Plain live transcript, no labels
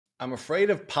I'm afraid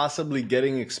of possibly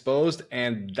getting exposed,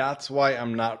 and that's why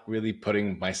I'm not really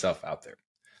putting myself out there.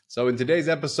 So in today's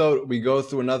episode, we go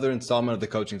through another installment of the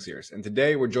coaching series. And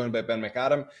today we're joined by Ben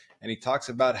McAdam, and he talks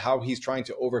about how he's trying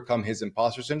to overcome his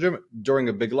imposter syndrome during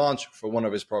a big launch for one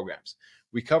of his programs.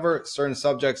 We cover certain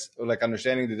subjects like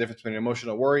understanding the difference between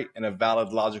emotional worry and a valid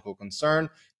logical concern,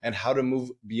 and how to move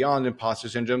beyond imposter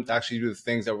syndrome to actually do the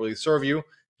things that really serve you,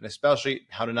 and especially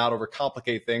how to not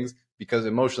overcomplicate things because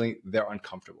emotionally they're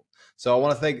uncomfortable. So I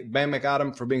want to thank Ben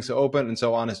McAdam for being so open and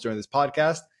so honest during this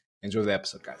podcast. Enjoy the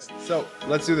episode, guys. So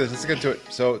let's do this. Let's get to it.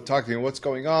 So talk to me. What's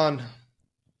going on?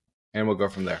 And we'll go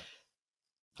from there.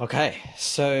 Okay.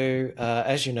 So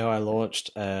as you know, I launched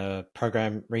a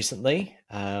program recently.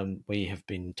 We have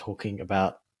been talking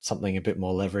about something a bit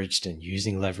more leveraged and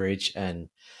using leverage, and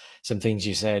some things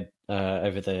you said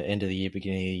over the end of the year,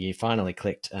 beginning of the year finally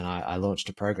clicked, and I launched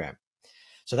a program.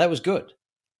 So that was good.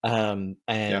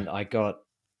 I got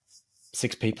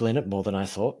 6 people in it, more than I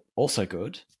thought. Also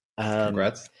good.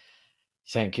 Congrats.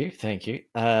 Thank you.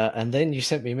 And then you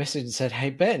sent me a message and said, "Hey,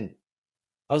 Ben,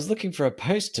 I was looking for a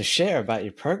post to share about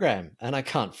your program and I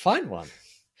can't find one."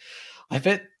 I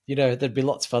bet, there'd be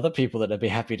lots of other people that would be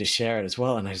happy to share it as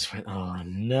well. And I just went, oh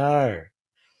no,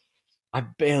 I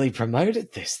barely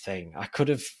promoted this thing. I could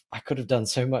have done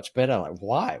so much better. Like,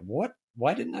 why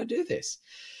didn't I do this?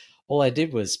 All I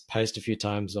did was post a few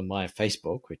times on my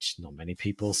Facebook, which not many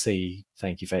people see.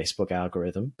 Thank you, Facebook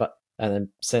algorithm. And then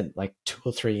sent like 2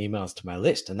 or 3 emails to my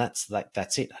list. And that's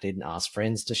it. I didn't ask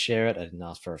friends to share it. I didn't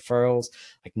ask for referrals,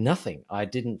 like nothing. I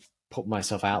didn't put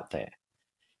myself out there,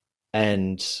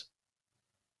 and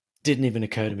didn't even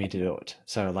occur to me to do it.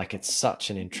 So like, it's such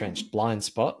an entrenched blind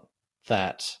spot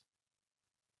that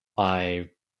I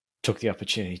took the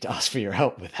opportunity to ask for your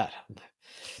help with that.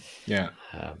 Yeah.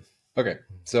 Okay.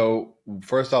 So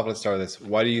first off, let's start with this.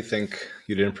 Why do you think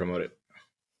you didn't promote it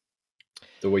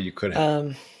the way you could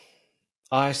have?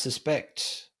 I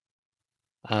suspect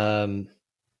imposter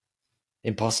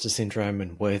syndrome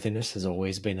and worthiness has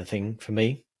always been a thing for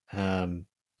me. I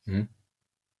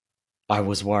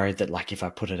was worried that, like, if I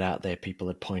put it out there, people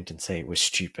would point and say it was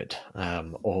stupid,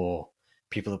 or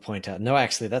people would point out, no,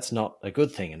 actually, that's not a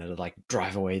good thing, and it would like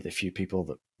drive away the few people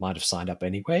that might have signed up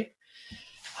anyway.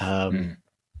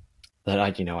 That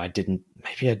I didn't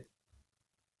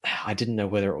know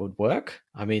whether it would work.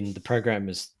 I mean, the program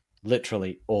is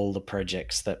literally all the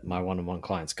projects that my one-on-one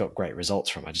clients got great results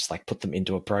from. I just like put them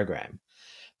into a program,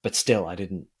 but still I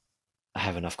didn't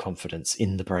have enough confidence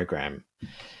in the program,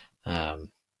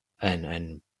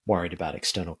 and worried about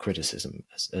external criticism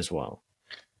as well.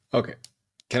 Okay.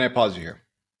 Can I pause you here?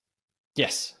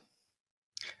 Yes.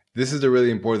 This is a really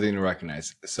important thing to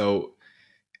recognize. So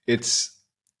it's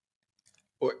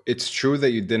true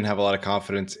that you didn't have a lot of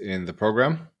confidence in the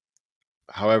program.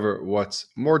 However, what's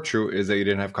more true is that you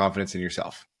didn't have confidence in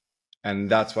yourself. And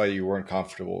that's why you weren't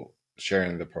comfortable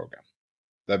sharing the program.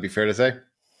 That'd be fair to say?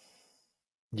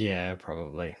 Yeah,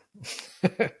 probably.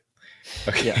 Okay.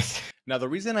 Yes. Now, the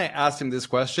reason I asked him this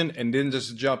question and didn't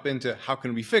just jump into how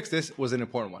can we fix this was an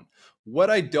important one. What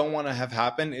I don't want to have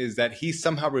happen is that he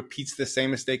somehow repeats the same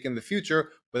mistake in the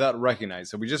future without recognizing.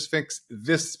 So we just fixed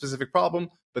this specific problem,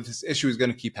 but this issue is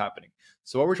going to keep happening.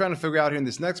 So what we're trying to figure out here in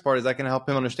this next part is I can help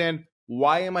him understand,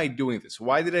 why am I doing this?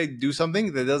 Why did I do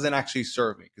something that doesn't actually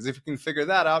serve me? Because if we can figure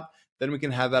that out, then we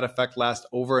can have that effect last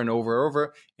over and over and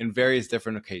over in various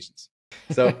different occasions.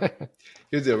 So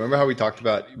here's the deal. Remember how we talked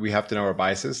about we have to know our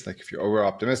biases? Like if you're over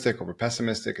optimistic, over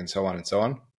pessimistic, and so on and so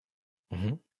on.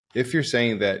 Mm-hmm. If you're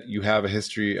saying that you have a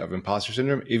history of imposter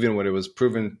syndrome, even when it was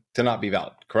proven to not be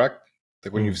valid, correct?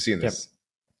 Like when you've seen this.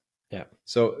 Yeah.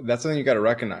 So that's something you got to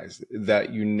recognize,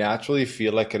 that you naturally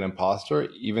feel like an imposter,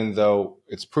 even though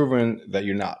it's proven that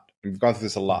you're not. We've gone through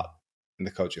this a lot in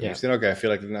the coaching. You've seen, okay, I feel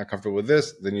like I'm not comfortable with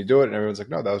this. Then you do it and everyone's like,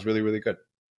 no, that was really, really good.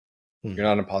 You're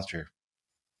not an imposter here.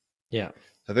 Yeah.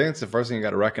 So I think it's the first thing you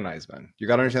got to recognize, man. You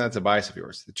got to understand that's a bias of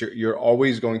yours. That you're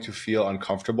always going to feel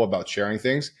uncomfortable about sharing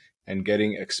things and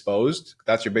getting exposed.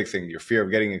 That's your big thing, your fear of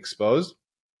getting exposed.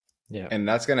 Yeah. And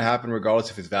that's going to happen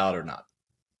regardless if it's valid or not.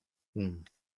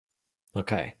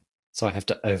 Okay. So I have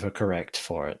to overcorrect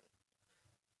for it.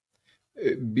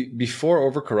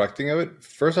 Before overcorrecting of it,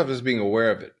 first off, just being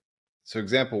aware of it. So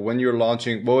example, when you're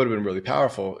launching, what would have been really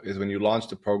powerful is when you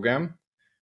launched a program,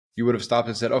 you would have stopped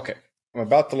and said, okay, I'm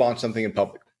about to launch something in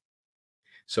public.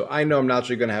 So I know I'm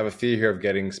naturally going to have a fear here of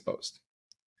getting exposed.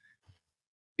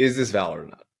 Is this valid or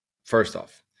not? First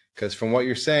off, because from what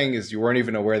you're saying is you weren't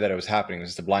even aware that it was happening. It was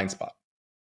just a blind spot.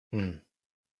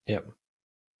 Yep.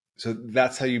 So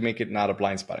that's how you make it not a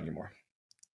blind spot anymore.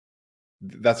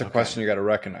 That's a question you got to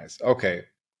recognize. Okay,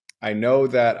 I know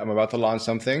that I'm about to launch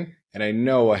something, and I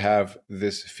know I have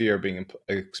this fear of being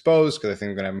exposed because I think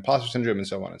I'm going to have imposter syndrome and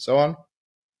so on and so on.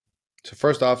 So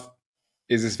first off,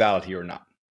 is this valid here or not?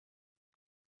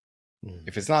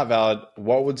 If it's not valid,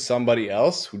 what would somebody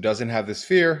else who doesn't have this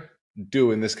fear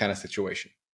do in this kind of situation?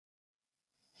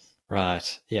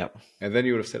 Right. Yep. And then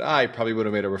you would have said, I probably would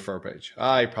have made a refer page.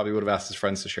 I probably would have asked his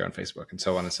friends to share on Facebook, and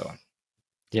so on and so on.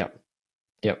 Yep.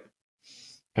 Yep.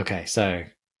 Okay. So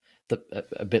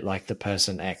a bit like the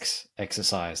person X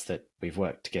exercise that we've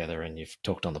worked together and you've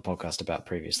talked on the podcast about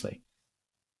previously.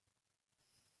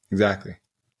 Exactly.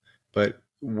 But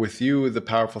with you, the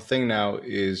powerful thing now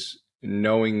is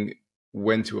knowing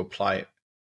when to apply it.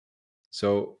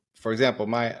 So, for example,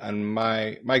 my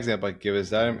example I give is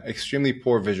that I'm extremely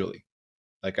poor visually,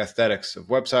 like aesthetics of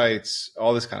websites,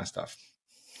 all this kind of stuff.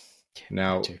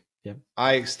 Now,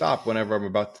 I stop whenever I'm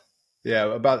about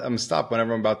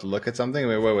to look at something.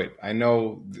 Wait. I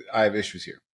know I have issues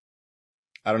here.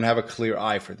 I don't have a clear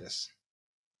eye for this.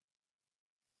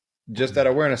 Just that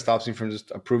awareness stops me from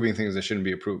just approving things that shouldn't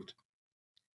be approved.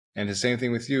 And the same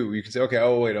thing with you. You can say, okay,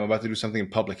 I'm about to do something in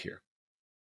public here.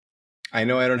 I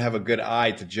know I don't have a good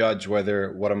eye to judge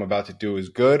whether what I'm about to do is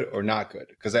good or not good,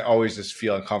 because I always just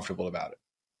feel uncomfortable about it.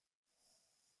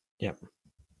 Yep.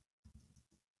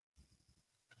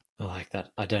 I like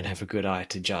that. I don't have a good eye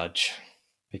to judge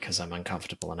because I'm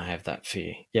uncomfortable and I have that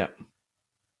fear. Yep.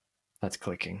 That's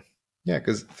clicking. Yeah,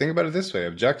 because think about it this way.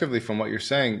 Objectively, from what you're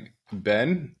saying,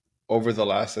 Ben, over the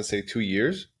last, let's say, 2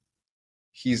 years,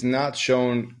 he's not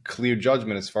shown clear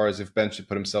judgment as far as if Ben should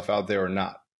put himself out there or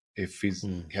not. If he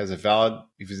has a valid,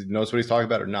 if he knows what he's talking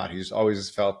about or not. He's always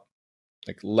felt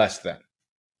like less than.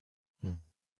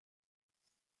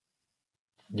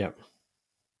 Yep.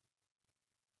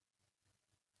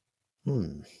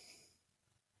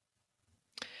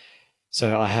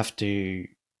 So I have to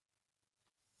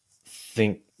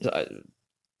think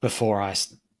before I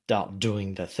start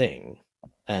doing the thing,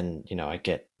 and I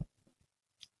get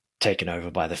taken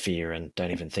over by the fear and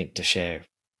don't even think to share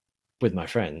with my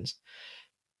friends.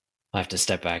 I have to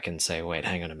step back and say, wait,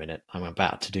 hang on a minute. I'm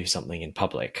about to do something in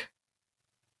public.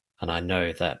 And I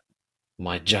know that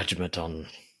my judgment on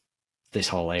this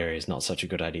whole area is not such a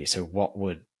good idea. So what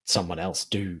would someone else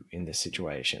do in this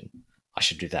situation? I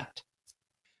should do that.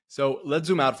 So let's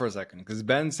zoom out for a second, because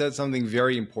Ben said something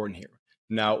very important here.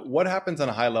 Now, what happens on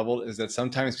a high level is that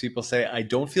sometimes people say, I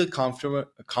don't feel confident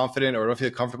or I don't feel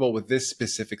comfortable with this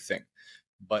specific thing.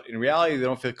 But in reality, they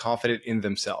don't feel confident in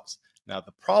themselves. Now,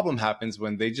 the problem happens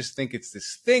when they just think it's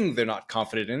this thing they're not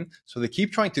confident in. So they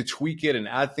keep trying to tweak it and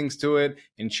add things to it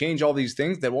and change all these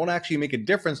things that won't actually make a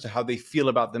difference to how they feel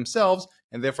about themselves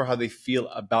and therefore how they feel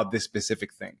about this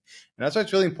specific thing. And that's why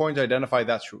it's really important to identify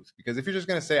that truth. Because if you're just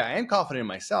going to say, I am confident in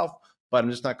myself, but I'm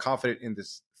just not confident in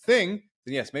this thing,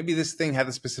 then yes, maybe this thing has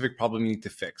a specific problem you need to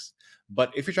fix.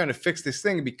 But if you're trying to fix this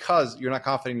thing because you're not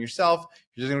confident in yourself,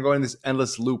 you're just going to go in this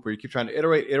endless loop where you keep trying to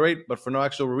iterate, but for no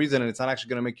actual reason, and it's not actually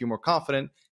going to make you more confident.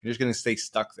 You're just going to stay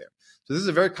stuck there. So this is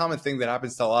a very common thing that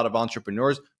happens to a lot of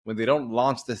entrepreneurs when they don't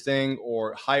launch the thing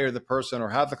or hire the person or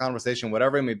have the conversation,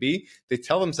 whatever it may be. They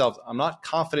tell themselves, I'm not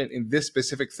confident in this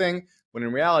specific thing, when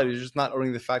in reality, they're just not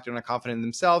owning the fact they're not confident in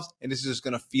themselves, and this is just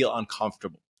going to feel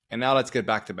uncomfortable. And now let's get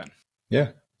back to Ben.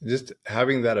 Yeah. Just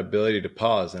having that ability to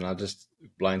pause and not just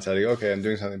blindsiding, okay, I'm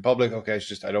doing something in public. Okay,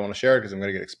 I don't want to share it because I'm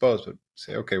going to get exposed. But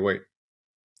say, okay, wait,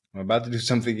 I'm about to do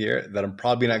something here that I'm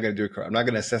probably not going to do it correctly. I'm not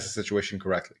going to assess the situation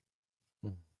correctly.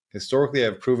 Historically,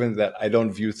 I've proven that I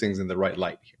don't view things in the right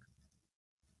light here.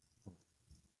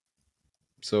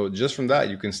 So just from that,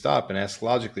 you can stop and ask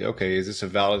logically, okay, is this a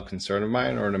valid concern of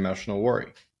mine or an emotional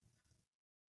worry?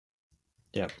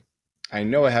 Yeah. I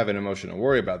know I have an emotional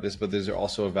worry about this, but there's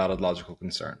also a valid logical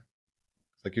concern.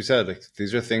 Like you said,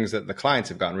 these are things that the clients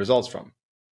have gotten results from.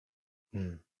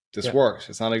 This works.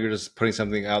 It's not like you're just putting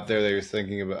something out there that you're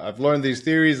thinking about. I've learned these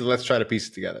theories, and let's try to piece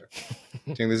it together.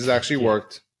 Saying this has actually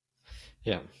worked.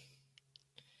 Yeah.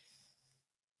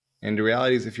 And the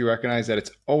reality is, if you recognize that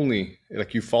it's only,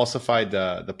 like you falsified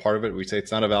the part of it, we say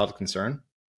it's not a valid concern,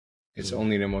 it's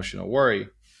only an emotional worry,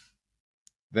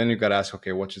 then you've got to ask,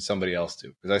 okay, what should somebody else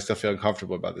do? Because I still feel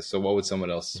uncomfortable about this. So what would someone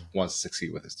else want to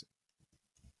succeed with this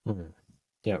do?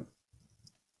 Yeah.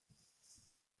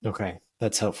 Okay,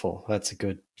 that's helpful. That's a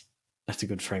good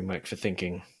framework for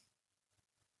thinking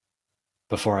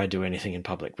before I do anything in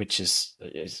public, which is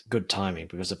good timing,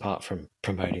 because apart from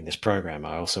promoting this program,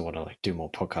 I also want to do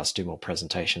more podcasts, do more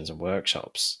presentations and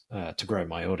workshops to grow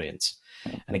my audience.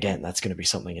 And again, that's going to be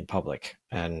something in public,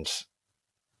 and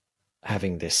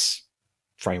having this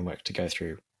framework to go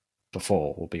through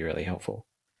before will be really helpful.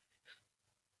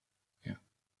 Yeah.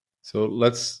 So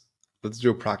let's let's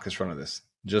do a practice run of this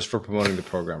just for promoting the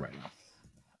program right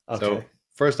now. Okay. So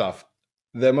first off,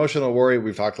 the emotional worry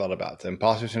we've talked a lot about. The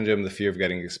imposter syndrome, the fear of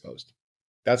getting exposed.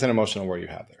 That's an emotional worry you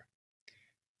have there.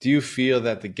 Do you feel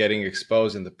that the getting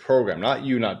exposed in the program, not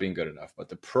you not being good enough, but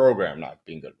the program not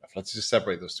being good enough, let's just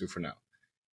separate those two for now.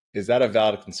 Is that a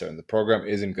valid concern? The program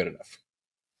isn't good enough.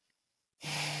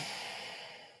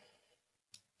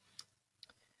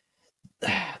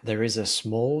 There is a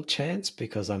small chance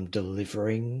because I'm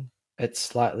delivering it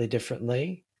slightly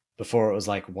differently. Before it was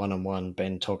like one-on-one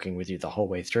Ben talking with you the whole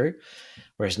way through,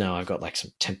 whereas now I've got like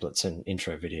some templates and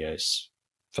intro videos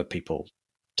for people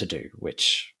to do,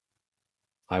 which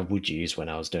I would use when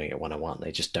I was doing it one-on-one.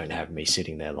 They just don't have me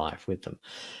sitting there live with them.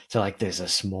 So like there's a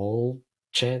small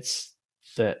chance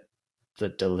that the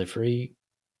delivery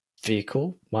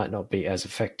vehicle might not be as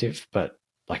effective, but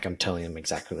like I'm telling them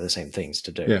exactly the same things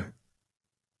to do. Yeah.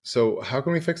 So how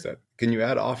can we fix that? Can you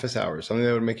add office hours? Something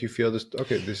that would make you feel just,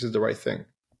 okay, this is the right thing.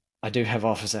 I do have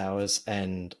office hours,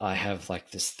 and I have like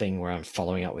this thing where I'm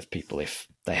following up with people if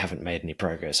they haven't made any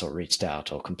progress or reached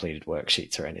out or completed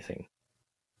worksheets or anything.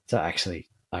 So actually,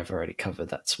 I've already covered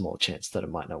that small chance that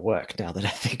it might not work now that I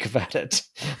think about it.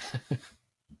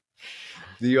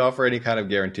 Do you offer any kind of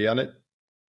guarantee on it?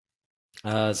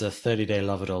 It's a 30-day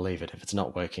love it or leave it. If it's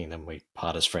not working, then we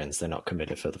part as friends. They're not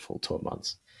committed for the full 12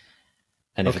 months.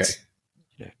 And if it's,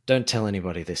 don't tell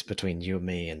anybody this between you and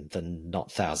me and the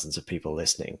not thousands of people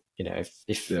listening.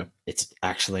 If it's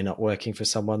actually not working for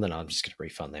someone, then I'm just going to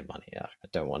refund their money. I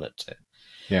don't want it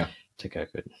to go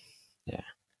good. Yeah.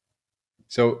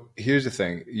 So here's the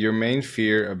thing. Your main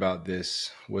fear about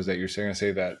this was that you're going to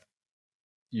say that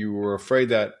you were afraid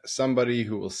that somebody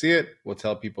who will see it will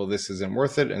tell people this isn't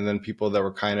worth it. And then people that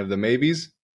were kind of the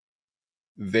maybes,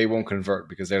 they won't convert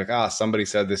because they're like, somebody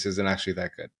said this isn't actually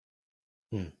that good.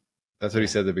 That's what he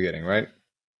said at the beginning, right?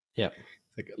 Yeah.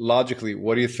 Like logically,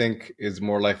 what do you think is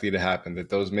more likely to happen? That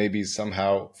those maybes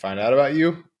somehow find out about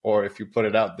you, or if you put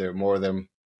it out there, more of them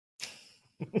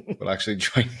will actually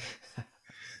join?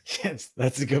 Yes,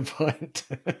 that's a good point.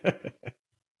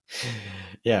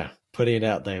 Yeah, putting it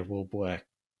out there will work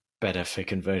better for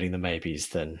converting the maybes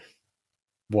than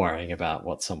worrying about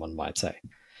what someone might say.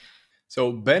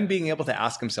 So Ben being able to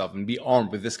ask himself and be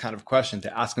armed with this kind of question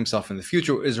to ask himself in the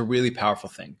future is a really powerful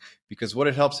thing, because what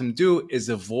it helps him do is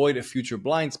avoid a future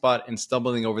blind spot and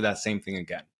stumbling over that same thing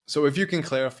again. So if you can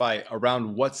clarify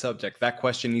around what subject that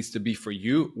question needs to be for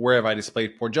you, where have I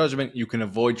displayed poor judgment, you can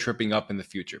avoid tripping up in the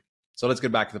future. So let's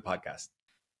get back to the podcast.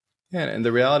 Yeah, and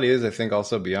the reality is, I think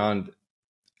also beyond,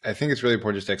 I think it's really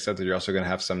important just to accept that you're also going to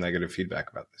have some negative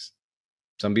feedback about this.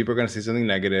 Some people are going to say something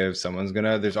negative.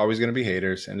 There's always going to be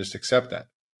haters, and just accept that.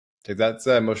 Like that's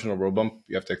the emotional road bump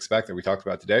you have to expect that we talked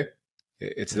about today.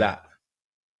 It's that.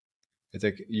 It's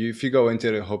like if you go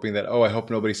into it hoping that, I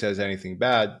hope nobody says anything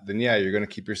bad, then you're going to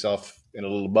keep yourself in a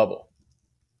little bubble.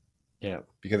 Yeah.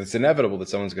 Because it's inevitable that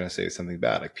someone's going to say something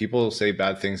bad. Like people say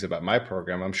bad things about my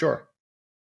program, I'm sure.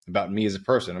 About me as a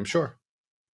person, I'm sure.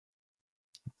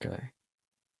 Okay.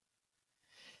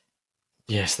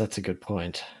 Yes, that's a good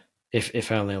point.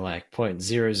 If only like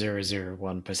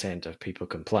 0.0001% of people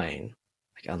complain,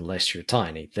 like unless you're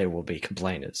tiny, there will be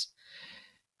complainers.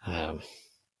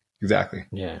 Exactly.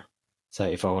 Yeah. So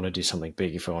if I want to do something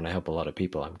big, if I want to help a lot of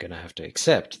people, I'm going to have to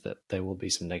accept that there will be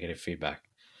some negative feedback,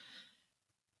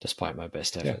 despite my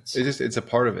best efforts. Yeah, it's a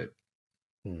part of it.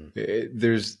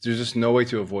 There's just no way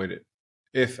to avoid it.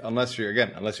 Unless you're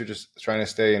just trying to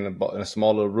stay in a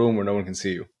small little room where no one can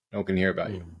see you, no one can hear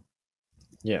about you.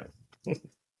 Yeah.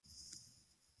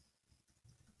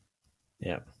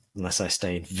 Yeah. Unless I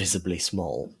stay visibly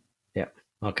small. Yeah.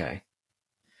 Okay.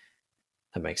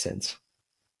 That makes sense.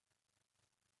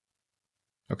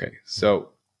 Okay.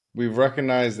 So we've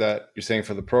recognized that you're saying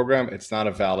for the program, it's not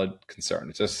a valid concern.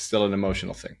 It's just still an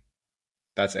emotional thing.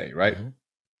 That's A, right? Mm-hmm.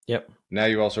 Yep. Now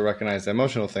you also recognize the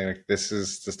emotional thing. Like this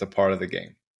is just a part of the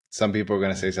game. Some people are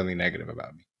going to say something negative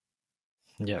about me.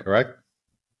 Yeah. Correct?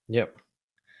 Yep.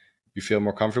 You feel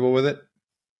more comfortable with it?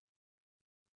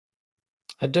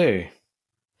 I do.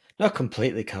 Not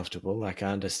completely comfortable. Like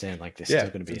I understand like there's still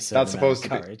going to be a certain amount of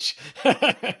courage.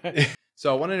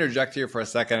 So I want to interject here for a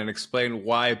second and explain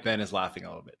why Ben is laughing a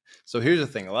little bit. So here's the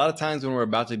thing. A lot of times when we're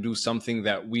about to do something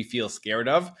that we feel scared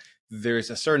of,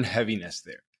 there's a certain heaviness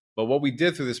there. But what we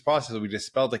did through this process, we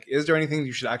dispelled, like, is there anything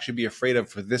you should actually be afraid of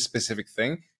for this specific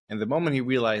thing? And the moment he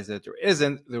realized that there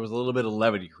isn't, there was a little bit of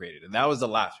levity created. And that was the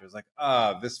laughter. It was like,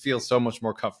 this feels so much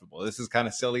more comfortable. This is kind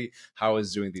of silly how I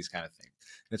was doing these kind of things.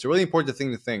 And it's a really important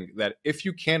thing to think that if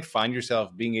you can't find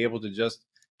yourself being able to just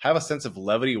have a sense of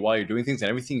levity while you're doing things and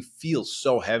everything feels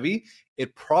so heavy,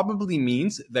 it probably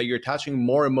means that you're attaching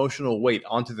more emotional weight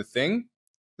onto the thing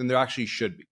than there actually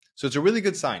should be. So it's a really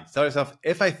good sign. Tell yourself,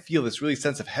 if I feel this really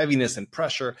sense of heaviness and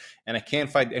pressure and I can't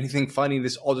find anything funny,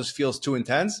 this all just feels too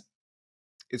intense,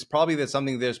 it's probably that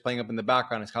something there's playing up in the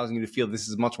background is causing you to feel this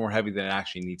is much more heavy than it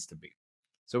actually needs to be.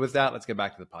 So with that, let's get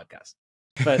back to the podcast.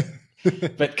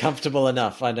 But comfortable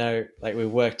enough. I know, like, we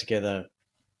work together,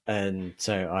 and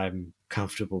so I'm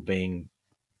comfortable being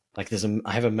like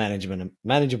I have a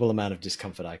manageable amount of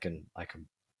discomfort I can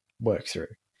work through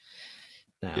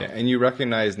now. Yeah, and you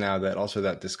recognize now that also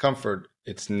that discomfort,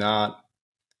 it's not,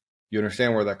 you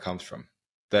understand where that comes from.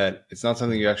 That it's not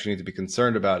something you actually need to be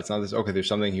concerned about. It's not this, okay, there's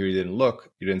something here you didn't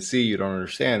look, you didn't see, you don't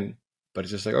understand, but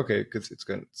it's just like, okay, it's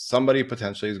going, somebody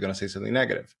potentially is going to say something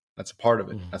negative. That's a part of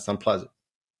it. That's unpleasant.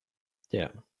 Yeah.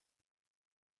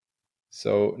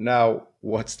 So now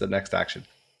what's the next action?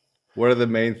 What are the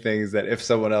main things that if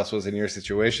someone else was in your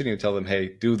situation, you tell them, hey,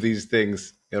 do these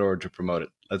things in order to promote it?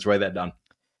 Let's write that down.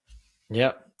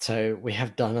 Yep. So we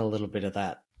have done a little bit of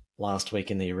that last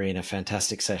week in the arena.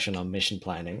 Fantastic session on mission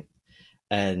planning.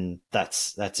 And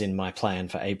that's in my plan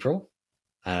for April,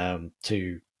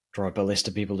 to draw up a list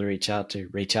of people to reach out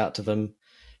to them,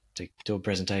 to do a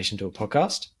presentation, do a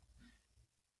podcast.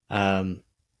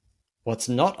 What's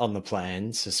not on the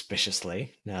plan,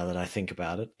 suspiciously, now that I think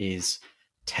about it, is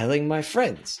telling my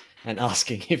friends and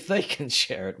asking if they can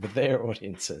share it with their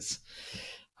audiences.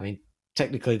 I mean,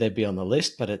 technically they'd be on the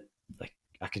list, but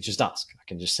I could just ask. I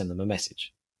can just send them a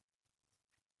message.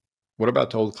 What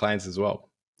about to old clients as well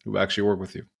who actually work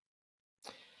with you?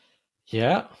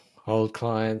 Yeah, old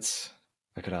clients.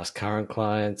 I could ask current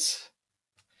clients.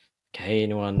 Okay,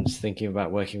 anyone's thinking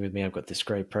about working with me, I've got this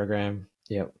great program.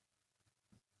 Yep.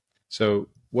 So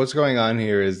what's going on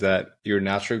here is that you're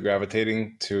naturally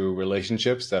gravitating to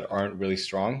relationships that aren't really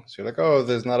strong. So you're like, oh,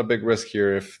 there's not a big risk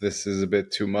here if this is a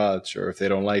bit too much or if they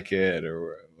don't like it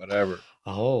or whatever.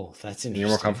 Oh, that's interesting. And you're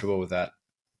more comfortable with that.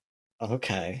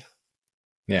 Okay.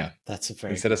 Yeah. That's a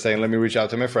very Instead of saying, let me reach out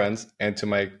to my friends and to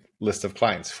my list of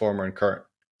clients, former and current.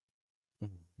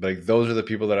 Like those are the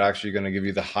people that are actually going to give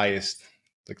you the highest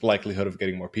likelihood of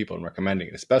getting more people and recommending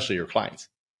it, especially your clients.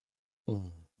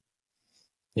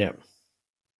 Yeah.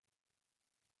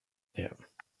 Yeah.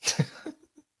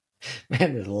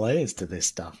 Man, there's layers to this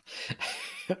stuff.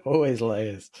 Always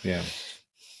layers. Yeah.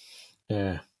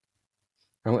 Yeah.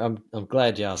 I'm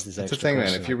glad you asked this. That's the thing,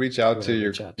 man. If you reach out to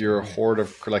your horde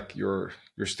of your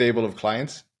stable of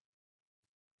clients,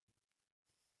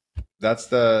 that's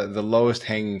the lowest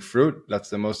hanging fruit. That's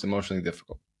the most emotionally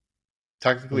difficult.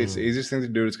 Technically, it's the easiest thing to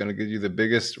do. It's going to give you the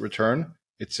biggest return.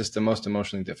 It's just the most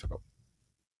emotionally difficult.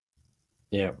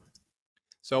 Yeah.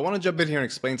 So I want to jump in here and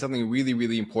explain something really,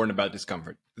 really important about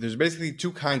discomfort. There's basically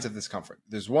two kinds of discomfort.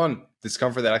 There's one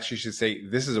discomfort that actually should say,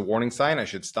 this is a warning sign, I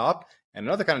should stop. And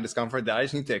another kind of discomfort that I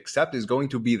just need to accept is going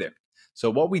to be there. So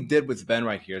what we did with Ben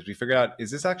right here is we figured out,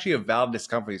 is this actually a valid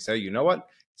discomfort? You say, you know what?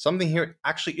 Something here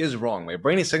actually is wrong. My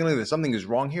brain is signaling that something is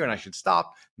wrong here and I should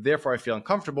stop. Therefore, I feel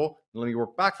uncomfortable. Let me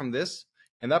work back from this.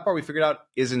 And that part we figured out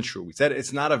isn't true. We said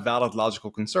it's not a valid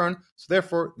logical concern. So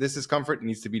therefore, this discomfort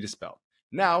needs to be dispelled.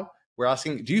 Now, we're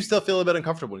asking, do you still feel a bit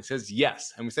uncomfortable? And he says,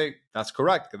 yes. And we say, that's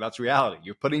correct, because that's reality.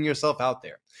 You're putting yourself out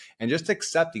there. And just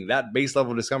accepting that base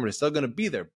level of discomfort is still going to be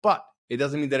there. But it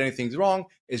doesn't mean that anything's wrong.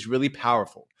 Is really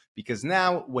powerful. Because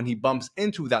now when he bumps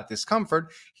into that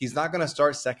discomfort, he's not going to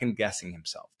start second guessing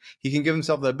himself. He can give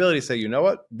himself the ability to say, you know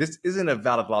what? This isn't a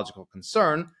valid logical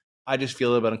concern. I just feel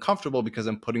a little bit uncomfortable because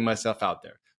I'm putting myself out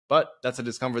there. But that's a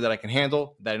discomfort that I can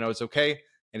handle, that I know it's okay.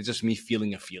 And it's just me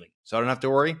feeling a feeling. So I don't have to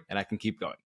worry and I can keep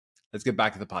going. Let's get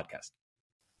back to the podcast.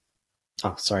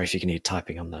 Oh, sorry if you can hear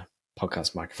typing on the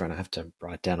podcast microphone. I have to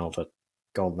write down all the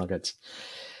gold nuggets.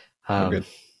 Good.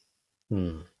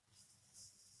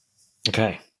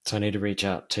 Okay. So I need to reach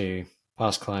out to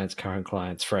past clients, current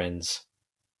clients, friends.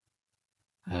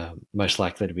 Most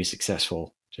likely to be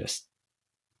successful. Just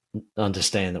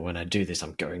understand that when I do this,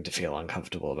 I'm going to feel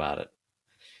uncomfortable about it.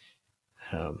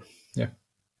 Yeah.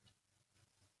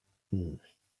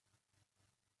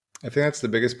 I think that's the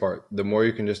biggest part. The more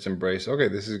you can just embrace, okay,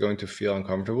 this is going to feel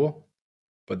uncomfortable,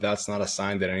 but that's not a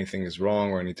sign that anything is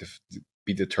wrong or I need to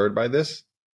be deterred by this.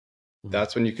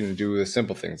 That's when you can do the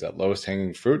simple things, that lowest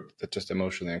hanging fruit that's just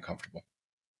emotionally uncomfortable.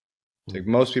 Like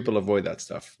most people avoid that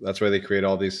stuff. That's why they create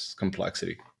all this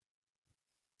complexity.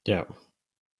 Yeah.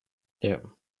 Yeah.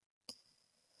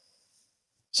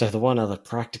 So the one other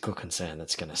practical concern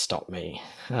that's going to stop me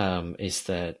is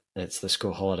that it's the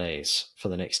school holidays for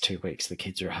the next 2 weeks. The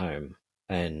kids are home,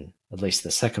 and at least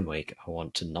the second week, I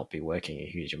want to not be working a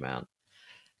huge amount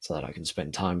so that I can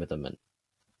spend time with them and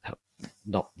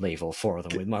not leave all 4 of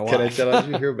them with my wife. Can I challenge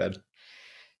you here, Ben?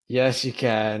 Yes, you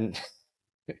can.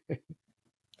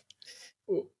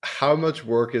 How much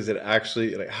work is it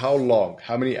actually, like how long,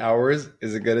 how many hours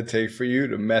is it going to take for you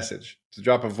to message, to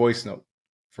drop a voice note,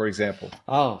 for example, to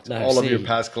all of your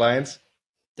past clients?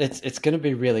 It's going to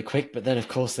be really quick, but then of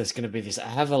course there's going to be this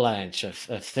avalanche of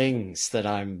things that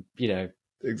I'm,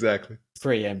 exactly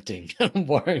preempting and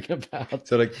worrying about.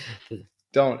 So like,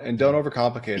 don't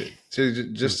overcomplicate it. So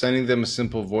just sending them a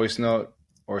simple voice note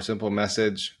or a simple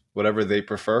message, whatever they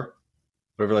prefer,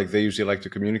 whatever like they usually like to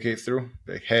communicate through.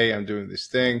 Like, hey, I'm doing this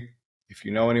thing. If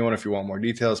you know anyone, if you want more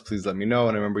details, please let me know.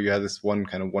 And I remember you had this one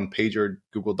pager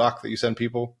Google Doc that you send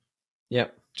people.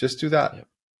 Yep. Just do that. Yep.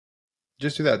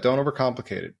 Just do that. Don't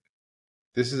overcomplicate it.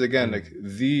 This is, again, like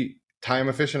the time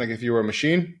efficient. Like if you were a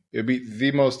machine, it would be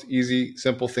the most easy,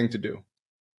 simple thing to do.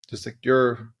 Just like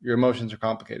your emotions are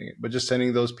complicating it. But just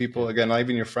sending those people, again, not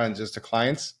even your friends, just to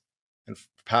clients and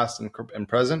past and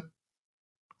present.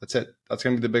 That's it. That's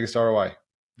going to be the biggest ROI.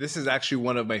 This is actually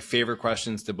one of my favorite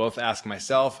questions to both ask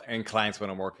myself and clients when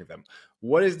I'm working with them.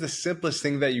 What is the simplest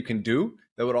thing that you can do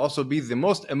that would also be the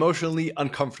most emotionally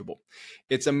uncomfortable?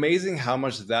 It's amazing how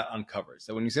much that uncovers.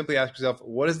 So when you simply ask yourself,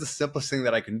 what is the simplest thing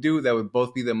that I can do that would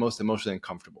both be the most emotionally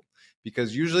uncomfortable?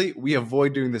 Because usually we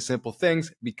avoid doing the simple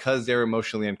things because they're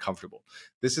emotionally uncomfortable.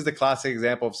 This is the classic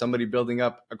example of somebody building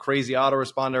up a crazy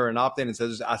autoresponder or an opt-in instead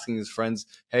of just asking his friends,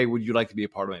 hey, would you like to be a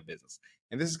part of my business?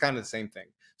 And this is kind of the same thing.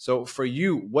 So for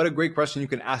you, what a great question you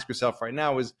can ask yourself right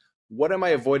now is, what am I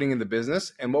avoiding in the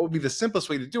business? And what would be the simplest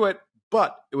way to do it,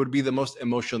 but it would be the most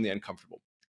emotionally uncomfortable?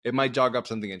 It might jog up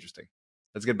something interesting.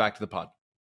 Let's get back to the pod.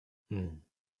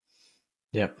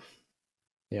 Yep.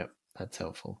 That's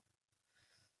helpful.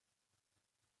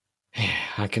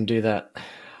 I can do that.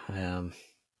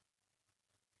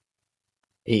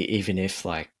 Even if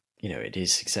it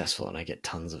is successful and I get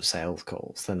tons of sales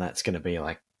calls, then that's going to be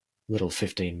like little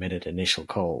 15-minute initial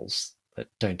calls that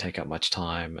don't take up much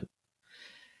time. And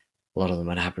a lot of them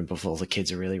might happen before the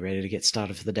kids are really ready to get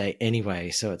started for the day anyway.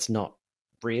 So it's not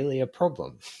really a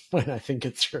problem when I think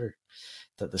it through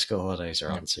that the school holidays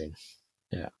are on soon.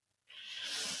 Yeah.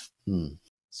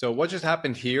 So what just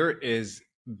happened here is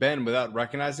Ben, without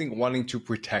recognizing, wanting to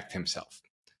protect himself.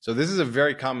 So this is a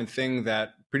very common thing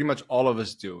that pretty much all of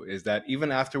us do, is that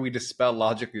even after we dispel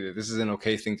logically that this is an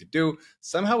okay thing to do,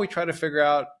 somehow we try to figure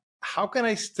out, how can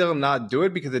I still not do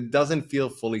it because it doesn't feel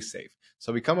fully safe?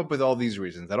 So we come up with all these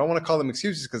reasons. I don't want to call them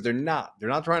excuses because they're not. They're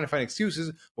not trying to find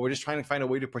excuses, but we're just trying to find a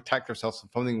way to protect ourselves from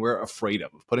something we're afraid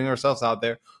of putting ourselves out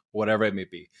there, whatever it may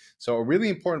be. So a really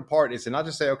important part is to not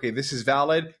just say, okay, this is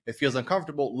valid, it feels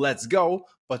uncomfortable, let's go,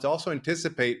 but to also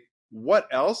anticipate, what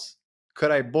else could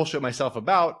I bullshit myself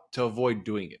about to avoid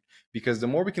doing it? Because the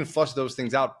more we can flush those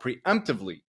things out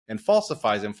preemptively and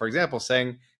falsify them, for example,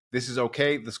 saying, this is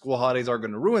okay, the school holidays are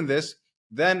going to ruin this,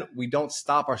 then we don't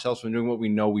stop ourselves from doing what we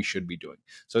know we should be doing.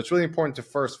 So it's really important to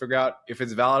first figure out if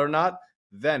it's valid or not,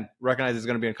 then recognize it's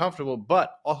going to be uncomfortable,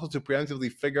 but also to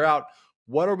preemptively figure out,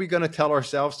 what are we going to tell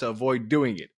ourselves to avoid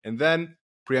doing it? And then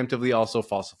preemptively also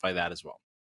falsify that as well.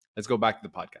 Let's go back to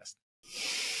the podcast.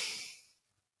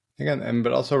 Again,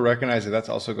 but also recognize that that's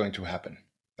also going to happen.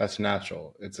 That's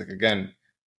natural. It's like, again,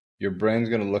 your brain's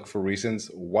going to look for reasons.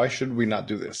 Why should we not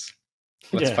do this?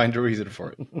 Let's find a reason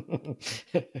for it.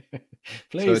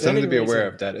 Please, so it's something to be aware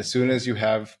of, that as soon as you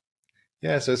have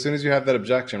that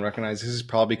objection, recognize this is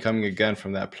probably coming again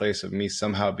from that place of me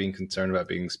somehow being concerned about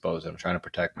being exposed. I'm trying to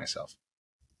protect myself.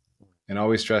 And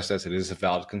always stress that it is a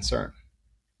valid concern,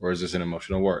 or is this an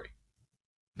emotional worry?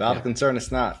 Valid concern,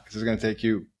 it's not, because it's going to take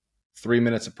you 3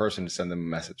 minutes a person to send them a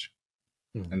message.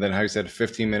 And then, how you said, a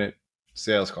 15-minute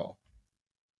sales call.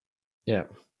 Yeah.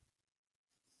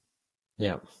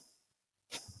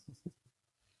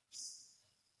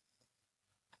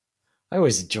 I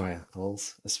always enjoy our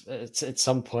calls. It's at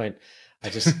some point, I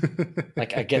just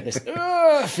I get this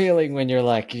feeling when you're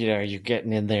you're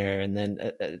getting in there, and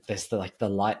then there's the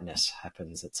lightness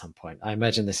happens at some point. I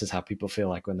imagine this is how people feel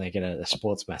like when they get a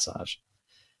sports massage.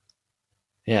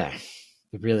 Yeah,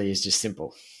 it really is just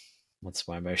simple. Once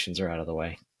my emotions are out of the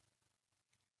way,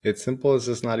 it's simple. It's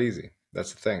just not easy.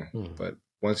 That's the thing. But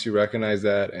once you recognize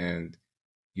that and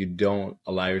you don't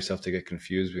allow yourself to get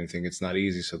confused when you think it's not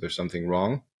easy, so there's something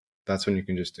wrong, that's when you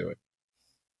can just do it.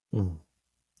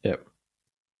 Yep.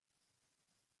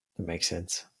 That makes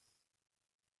sense.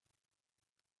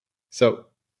 So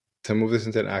to move this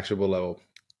into an actionable level,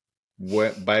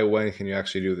 by when can you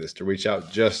actually do this, to reach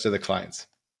out just to the clients?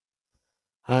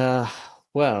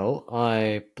 Well,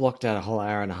 I blocked out a whole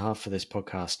hour and a half for this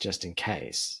podcast just in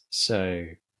case. So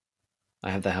I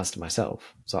have the house to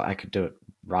myself. So I could do it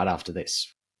right after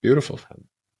this. Beautiful.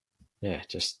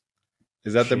 just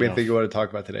is that the main thing you want to talk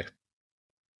about today?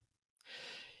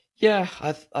 Yeah,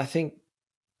 I think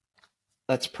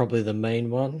that's probably the main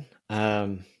one.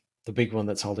 The big one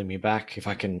that's holding me back. If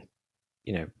I can,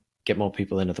 get more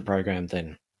people into the program,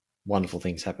 then wonderful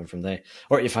things happen from there.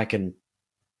 Or if I can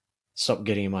stop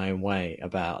getting in my own way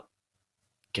about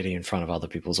getting in front of other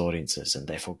people's audiences and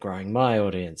therefore growing my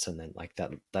audience, and then like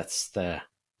that's the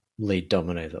lead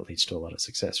domino that leads to a lot of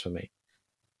success for me.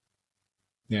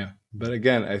 Yeah, but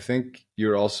again, I think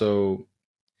you're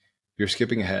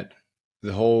skipping ahead.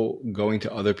 The whole going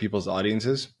to other people's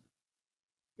audiences,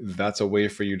 that's a way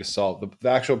for you to solve the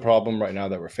actual problem right now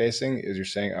that we're facing. Is you're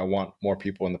saying, I want more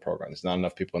people in the program. There's not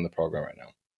enough people in the program right now.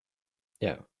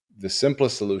 Yeah. The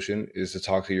simplest solution is to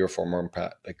talk to your former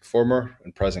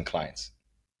and present clients.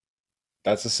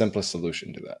 That's the simplest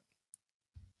solution to that.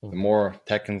 The more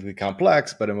technically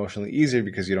complex, but emotionally easier,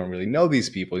 because you don't really know these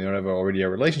people, you don't have already a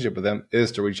relationship with them,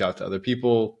 is to reach out to other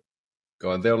people, go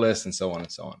on their list, and so on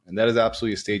and so on. And that is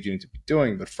absolutely a stage you need to be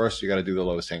doing. But first, you got to do the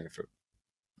lowest hanging fruit,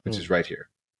 which is right here.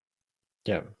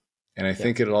 Yeah. And I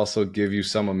think it'll also give you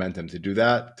some momentum to do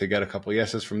that, to get a couple of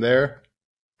yeses from there,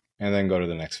 and then go to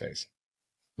the next phase.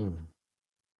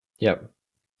 Yep.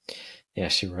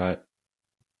 Yes, you're right.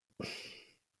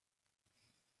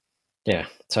 Yeah,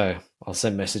 so I'll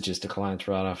send messages to clients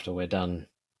right after we're done.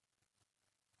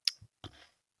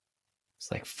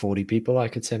 It's like 40 people I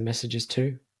could send messages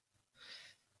to.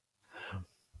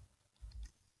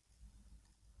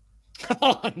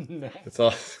 Oh, no. That's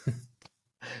all.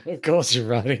 Of course you're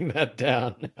writing that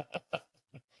down.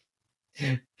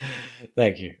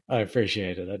 Thank you. I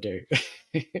appreciate it. I do.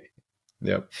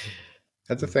 Yep.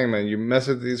 That's the thing, man. You mess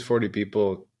with these 40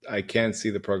 people, I can't see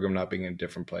the program not being in a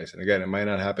different place. And again, it might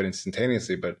not happen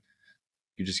instantaneously, but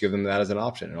you just give them that as an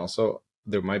option. And also,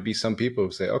 there might be some people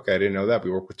who say, okay, I didn't know that.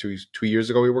 We worked with 2 years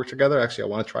ago. We worked together. Actually, I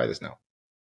want to try this now.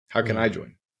 How can I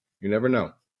join? You never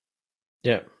know.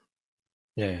 Yeah.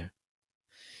 Yeah.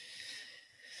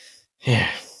 Yeah.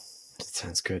 That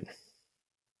sounds good.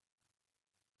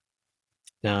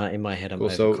 Now, in my head, I'm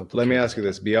so let me ask you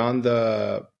this. Beyond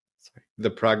the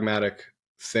pragmatic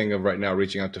thing of right now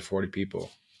reaching out to 40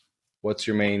 people, what's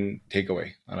your main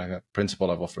takeaway on a principle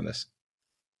level from this?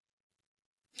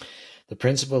 The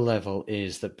principle level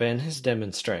is that Ben has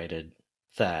demonstrated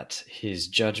that his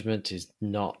judgment is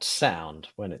not sound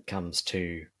when it comes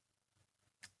to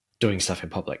doing stuff in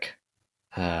public,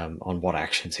 on what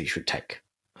actions he should take.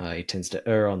 He tends to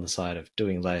err on the side of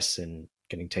doing less and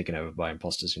getting taken over by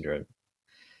imposter syndrome.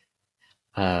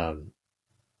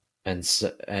 And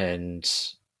so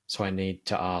I need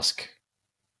to ask,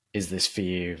 is this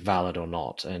fear valid or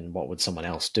not? And what would someone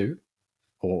else do?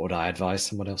 Or what would I advise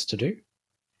someone else to do?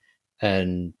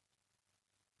 And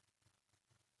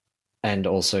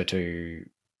also to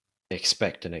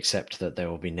expect and accept that there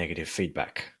will be negative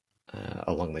feedback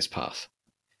along this path.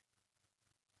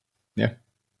 Yeah.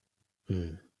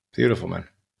 Beautiful, man.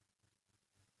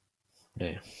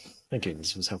 Yeah. Thank you.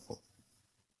 This was helpful.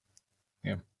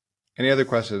 Yeah. Any other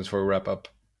questions before we wrap up?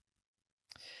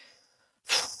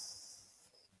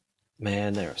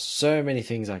 Man, there are so many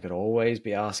things I could always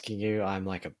be asking you. I'm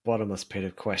like a bottomless pit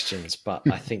of questions, but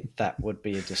I think that would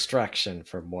be a distraction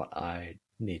from what I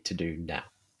need to do now.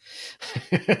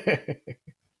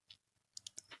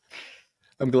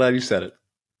 I'm glad you said it.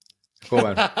 Cool,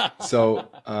 man. So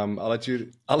I'll let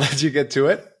you get to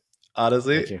it,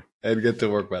 honestly, and get to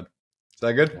work, man. Is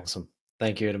that good? Awesome.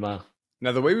 Thank you, Adama.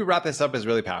 Now, the way we wrap this up is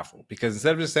really powerful, because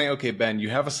instead of just saying, okay, Ben,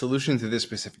 you have a solution to this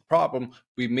specific problem,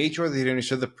 we made sure that he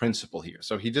understood the principle here.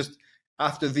 So he just,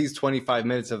 after these 25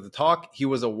 minutes of the talk, he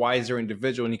was a wiser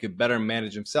individual and he could better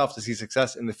manage himself to see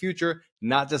success in the future,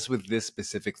 not just with this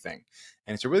specific thing.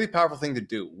 And it's a really powerful thing to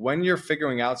do. When you're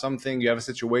figuring out something, you have a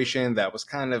situation that was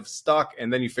kind of stuck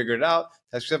and then you figure it out,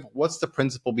 ask yourself, what's the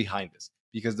principle behind this?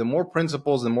 Because the more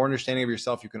principles, the more understanding of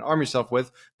yourself you can arm yourself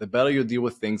with, the better you'll deal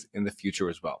with things in the future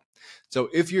as well. So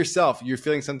if you're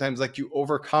feeling sometimes like you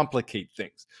overcomplicate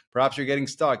things, perhaps you're getting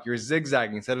stuck, you're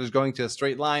zigzagging instead of just going to a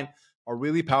straight line, a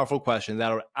really powerful question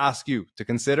that I would ask you to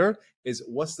consider is,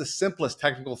 what's the simplest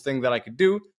technical thing that I could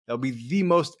do that will be the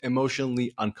most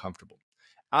emotionally uncomfortable?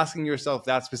 Asking yourself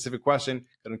that specific question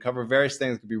can uncover various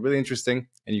things that could be really interesting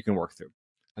and you can work through.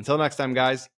 Until next time,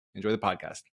 guys, enjoy the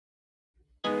podcast.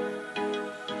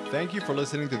 Thank you for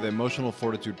listening to the Emotional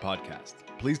Fortitude Podcast.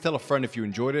 Please tell a friend if you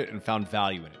enjoyed it and found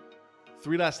value in it.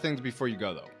 3 last things before you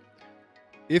go, though.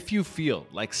 If you feel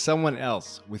like someone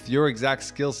else with your exact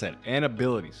skill set and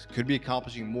abilities could be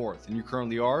accomplishing more than you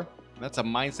currently are, that's a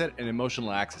mindset and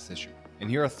emotional access issue. And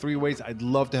here are 3 ways I'd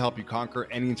love to help you conquer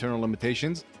any internal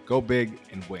limitations, go big,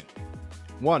 and win.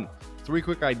 1, 3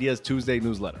 Quick Ideas Tuesday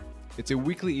newsletter. It's a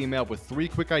weekly email with 3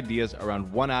 quick ideas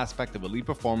around one aspect of elite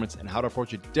performance and how to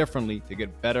approach it differently to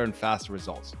get better and faster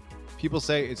results. People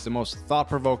say it's the most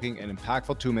thought-provoking and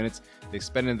impactful 2 minutes they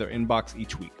spend in their inbox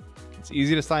each week. It's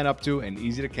easy to sign up to and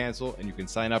easy to cancel, and you can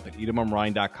sign up at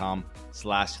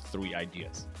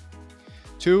edomamrani.com/3ideas.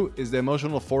 2 is the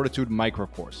Emotional Fortitude Micro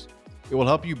Course. It will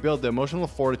help you build the emotional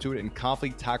fortitude and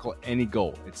confidently tackle any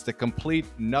goal. It's the complete,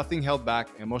 nothing held back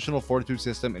emotional fortitude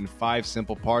system in 5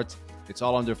 simple parts. It's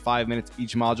all under 5 minutes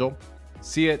each module.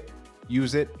 See it,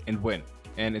 use it, and win.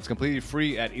 And it's completely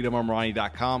free at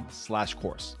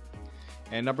edomamrani.com/course.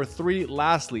 And number 3,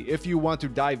 lastly, if you want to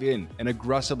dive in and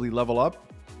aggressively level up,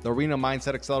 the Arena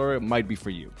Mindset Accelerator might be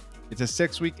for you. It's a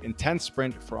 6-week intense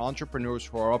sprint for entrepreneurs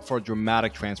who are up for a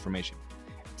dramatic transformation.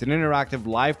 It's an interactive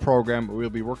live program where you'll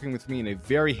be working with me in a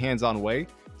very hands-on way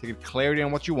to get clarity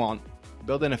on what you want,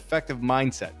 build an effective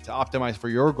mindset to optimize for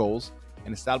your goals,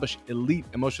 and establish elite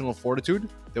emotional fortitude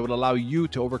that would allow you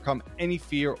to overcome any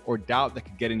fear or doubt that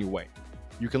could get in your way.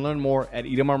 You can learn more at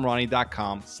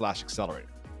edomamrani.com/accelerator.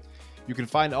 You can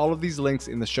find all of these links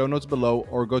in the show notes below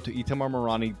or go to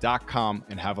itamarmarani.com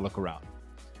and have a look around.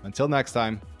 Until next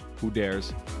time, who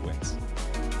dares wins.